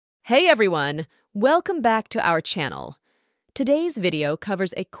Hey everyone! Welcome back to our channel. Today's video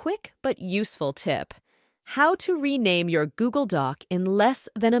covers a quick but useful tip: how to rename your Google Doc in less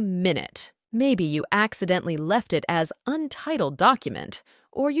than a minute. Maybe you accidentally left it as Untitled Document,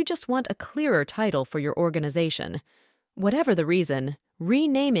 or you just want a clearer title for your organization. Whatever the reason,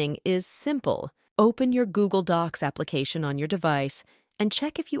 renaming is simple. Open your Google Docs application on your device and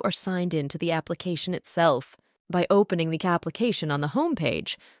check if you are signed in to the application itself. By opening the application on the home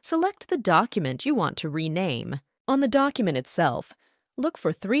page, select the document you want to rename. On the document itself, look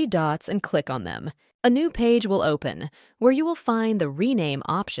for three dots and click on them. A new page will open, where you will find the Rename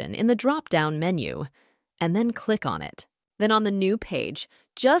option in the drop-down menu, and then click on it. Then on the new page,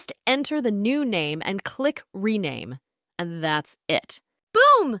 just enter the new name and click Rename. And that's it.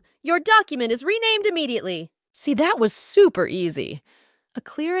 Boom! Your document is renamed immediately. See, that was super easy. A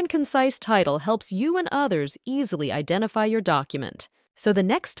clear and concise title helps you and others easily identify your document. So the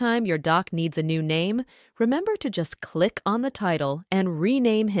next time your doc needs a new name, remember to just click on the title and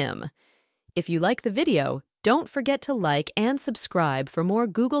rename him. If you like the video, don't forget to like and subscribe for more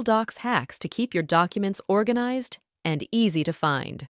Google Docs hacks to keep your documents organized and easy to find.